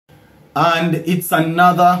And it's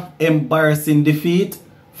another embarrassing defeat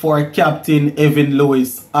for Captain Evan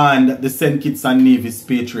Lewis and the St Kitts Nevis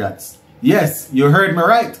Patriots. Yes, you heard me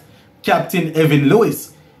right. Captain Evan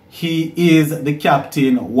Lewis. He is the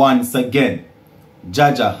captain once again.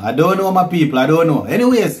 Jaja, I don't know my people, I don't know.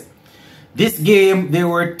 Anyways, this game, they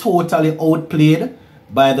were totally outplayed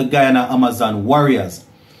by the Guyana Amazon Warriors.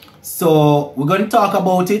 So we're going to talk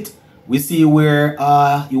about it. We see where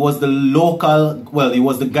it was the local, well, it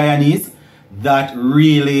was the Guyanese that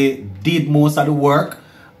really did most of the work.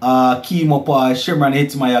 Kimo Pa, Shimran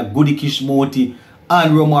Hetmaya, Goody Kishmoti,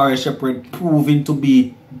 and Romario Shepherd proving to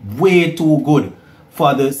be way too good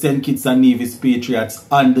for the St Kitts Nevis Patriots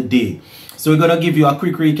on the day. So we're going to give you a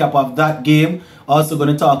quick recap of that game. Also going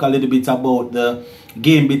to talk a little bit about the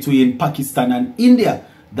game between Pakistan and India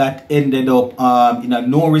that ended up in a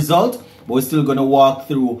no result. But we're still going to walk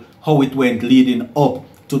through how it went leading up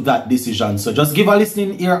to that decision. So just give a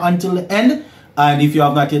listening ear until the end. And if you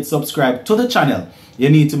have not yet subscribed to the channel, you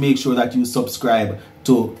need to make sure that you subscribe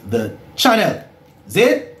to the channel. Is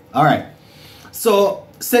it? Alright. So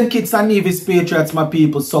St Kitts Nevis Patriots, my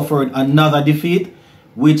people, suffered another defeat,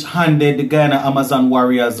 which handed the Guyana Amazon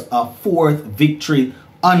Warriors a fourth victory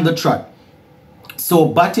on the trot. So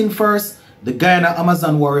batting first, the Guyana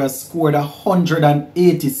Amazon Warriors scored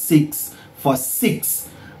 186 for 6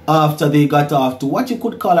 after they got off to what you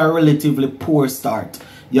could call a relatively poor start.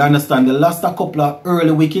 You understand, they lost a couple of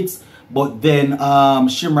early wickets, but then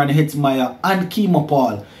Shimran Hetmaya and Kimo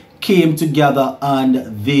Paul came together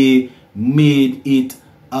and they made it,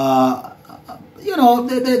 you know,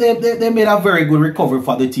 they made a very good recovery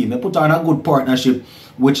for the team. They put on a good partnership,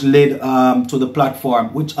 which led to the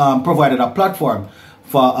platform, which provided a platform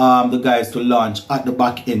for the guys to launch at the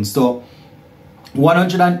back end. So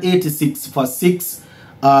 186 for 6.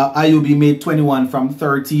 Ayubi made 21 from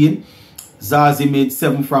 13. Zazi made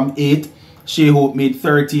 7 from 8. Shehope made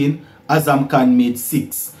 13. Azam Khan made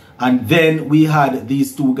 6. And then we had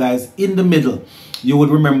these two guys in the middle. You would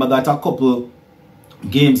remember that a couple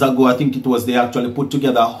games ago, I think it was, they actually put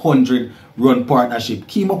together a 100-run partnership.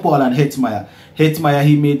 Kimo Paul and Hetmaya. Hetmaya,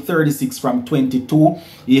 he made 36 from 22.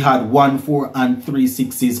 He had 1 4 and 3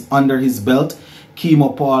 6s under his belt. Kimo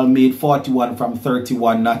Paul made 41 from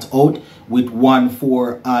 31 not out with 1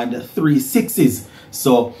 4 and 3 6s.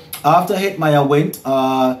 So after Hetmaya went,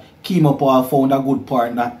 Kimo Paul found a good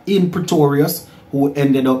partner in Pretorius, who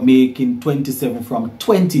ended up making 27 from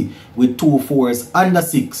 20 with 2 4s and a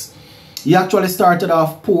 6. He actually started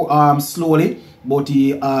off poor, slowly, but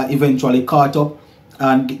he eventually caught up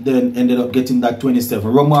and then ended up getting that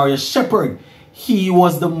 27. Romario Shepherd, he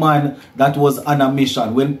was the man that was on a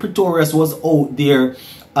mission. When Pretorius was out there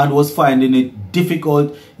and was finding it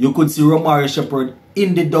difficult, you could see Romario Shepherd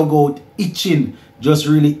in the dugout itching, just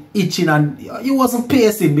really itching, and he wasn't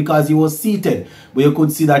pacing because he was seated, but you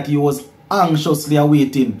could see that he was anxiously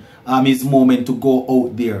awaiting his moment to go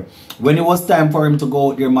out there. When it was time for him to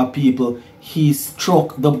go out there, my people, he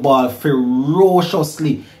struck the ball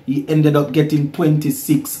ferociously. He ended up getting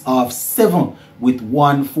 26 of 7 with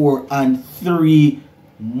 1 4 and 3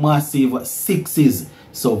 massive 6s.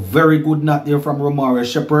 So very good knock there from Romario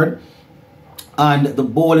Shepherd. And the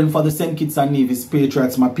bowling for the St Kitts Nevis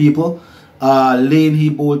Patriots, my people, Lane, he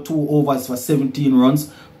bowled 2 overs for 17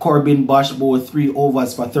 runs. Corbin Bosch bowled 3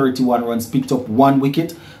 overs for 31 runs, picked up 1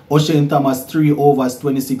 wicket. O'Shane Thomas 3 overs,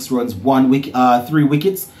 26 runs, 3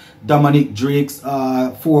 wickets. Dominic Drakes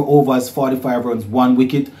 4 overs, 45 runs, 1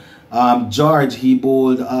 wicket. George, he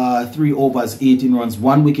bowled 3 overs, 18 runs,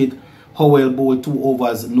 1 wicket. Howell bowled 2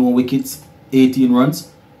 overs, no wickets, 18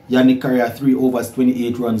 runs. Yannick Carrier 3 overs,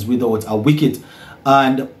 28 runs without a wicket.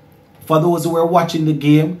 And for those who are watching the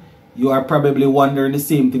game, you are probably wondering the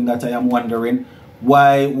same thing that I am wondering.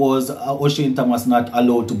 Why was O'Shane Thomas not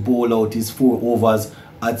allowed to bowl out his 4 overs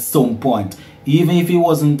at some point? Even if he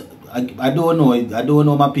wasn't, I don't know. I don't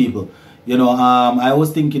know, my people. You know, I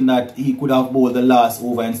was thinking that he could have bowled the last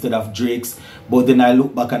over instead of Drake's. But then I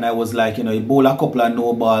look back and I was like, you know, he bowled a couple of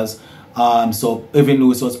no balls. So Evan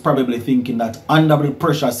Lewis was probably thinking that under the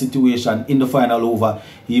pressure situation in the final over,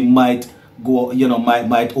 he might go, you know,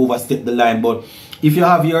 might overstep the line. But if you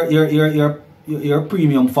have your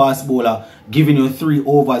premium fast bowler giving you 3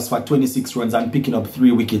 overs for 26 runs and picking up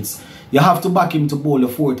 3 wickets, you have to back him to bowl the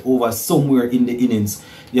 4th over somewhere in the innings.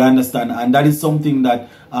 You understand? And that is something that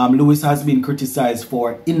Lewis has been criticized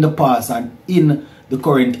for in the past and in the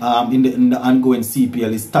current in the ongoing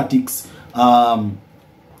CPL. His tactics,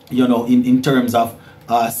 you know, in terms of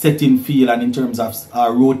setting field and in terms of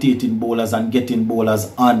rotating bowlers and getting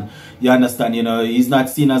bowlers on. You understand? You know, he's not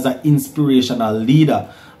seen as an inspirational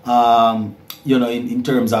leader. you know, in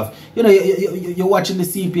terms of, you know, you're watching the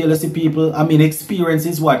CPL, you see people, I mean, experience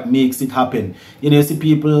is what makes it happen. You know, you see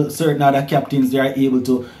people, certain other captains, they are able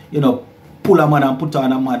to, you know, pull a man and put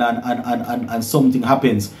on a man and something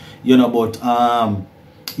happens, you know, but,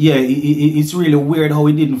 yeah, it's really weird how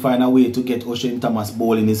he didn't find a way to get Oshane Thomas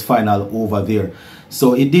bowling his final over there.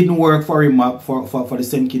 So it didn't work for him, for the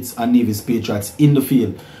St Kitts and Nevis Patriots in the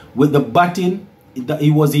field. With the batting,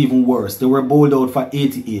 it was even worse. They were bowled out for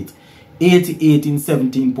 88. 88 in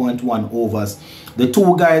 17.1 overs. The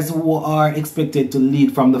two guys who are expected to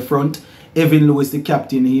lead from the front, Evan Lewis, the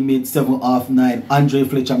captain, he made 7 off 9. Andre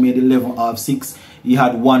Fletcher made 11 off 6. He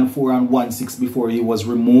had 1 4 and 1 6 before he was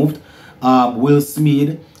removed. Will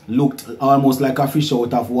Smead looked almost like a fish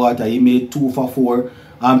out of water. He made 2 for 4,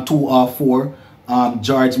 2 off 4.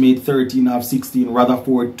 George made 13 off 16.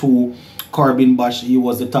 Rutherford 2. Corbin Bosch, he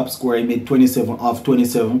was the top scorer. He made 27 off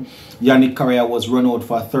 27. Yannick Correa was run out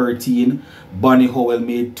for 13. Bonnie Howell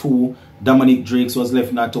made 2. Dominic Drakes was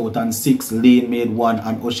left not out and 6. Lane made 1.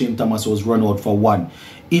 And Oshane Thomas was run out for 1.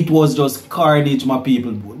 It was just carnage, my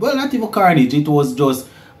people. Well, not even carnage. It was just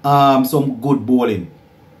some good bowling.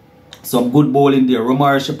 Some good bowling there.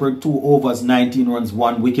 Romar Shepherd 2 overs 19 runs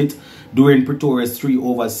 1 wicket. Dwayne Pretorius 3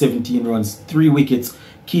 overs 17 runs 3 wickets.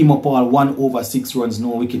 Kemo Paul 1 over 6 runs no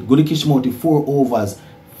wicket. Gudi Kishmoti 4 overs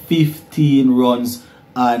 15 runs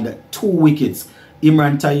and 2 wickets.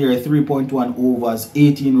 Imran Tayer 3.1 overs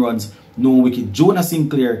 18 runs no wicket. Jonah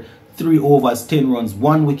Sinclair 3 overs 10 runs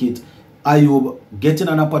 1 wicket. Ayub getting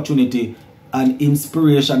an opportunity, an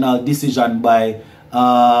inspirational decision by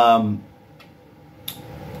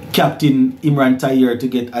Captain Imran Tayer to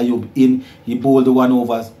get Ayub in. He bowled the 1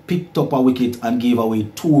 over, picked up a wicket and gave away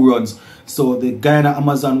 2 runs. So the Guyana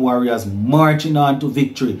Amazon Warriors marching on to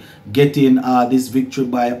victory, getting this victory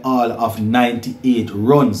by all of 98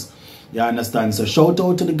 runs. You understand? So shout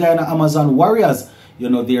out to the Guyana Amazon Warriors. You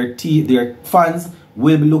know, their fans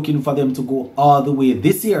will be looking for them to go all the way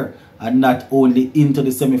this year and not only into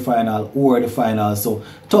the semi-final or the final. So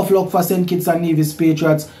tough luck for St Kitts and Nevis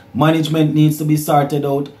Patriots. Management needs to be sorted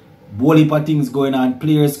out. Whole heap of things going on.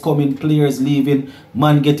 Players coming, players leaving.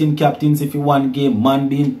 Man getting captains if you want game. Man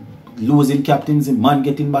being losing captains and man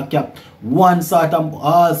getting back cap. All sort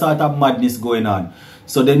of madness going on.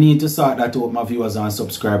 So they need to sort that out, my viewers and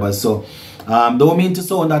subscribers. So don't mean to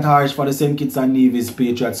sound that harsh for the St Kitts and Nevis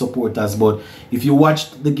Patriot supporters, but if you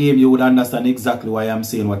watched the game, you would understand exactly why I'm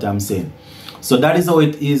saying what I'm saying. So that is how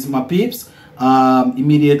it is, my peeps.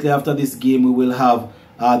 Immediately after this game, we will have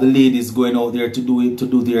the ladies going out there to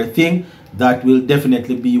do their thing. That will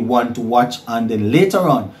definitely be one to watch, and then later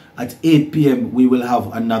on at 8 p.m. we will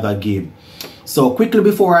have another game. So quickly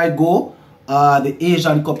before I go, the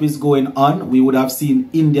Asian Cup is going on. We would have seen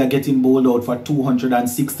India getting bowled out for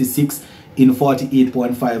 266 in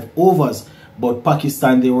 48.5 overs, but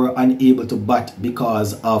Pakistan, they were unable to bat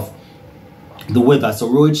because of the weather. So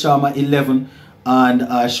Rohit Sharma 11 and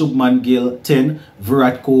Shubman Gill 10,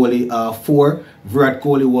 Virat Kohli 4. Virat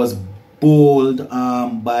Kohli was bowled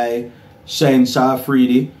by Shaheen Shah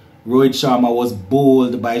Afridi. Rohit Sharma was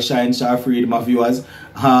bowled by Shaheen Shah Afridi, my viewers.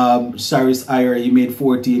 Sharis Iyer, he made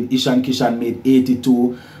 14. Ishan Kishan made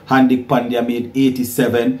 82. Handik Pandya made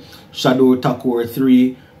 87. Shador Thakur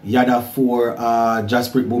 3. Yadav 4.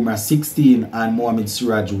 Jasprit Bumrah 16. And Mohammad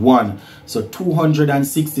Siraj 1. So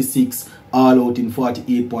 266 all out in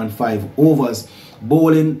 48.5 overs.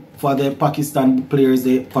 Bowling for the Pakistan players,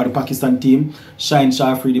 for the Pakistan team, Shaheen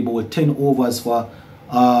Shah Afridi bowled 10 overs for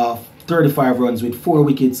 35 runs with 4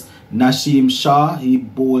 wickets. Naseem Shah, he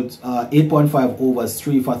bowled 8.5 overs,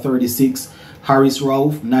 3 for 36. Haris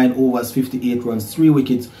Rauf, 9 overs, 58 runs, 3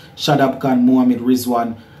 wickets. Shadab Khan, Mohammad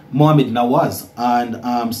Rizwan, Mohammad Nawaz,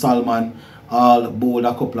 and Salman all bowled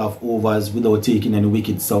a couple of overs without taking any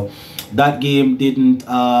wickets. So that game didn't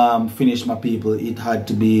finish, my people. It had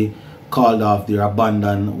to be called off there,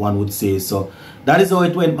 abandoned, one would say. So that is how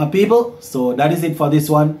it went, my people. So that is it for this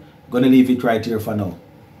one. Gonna leave it right here for now.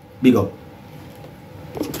 Big up.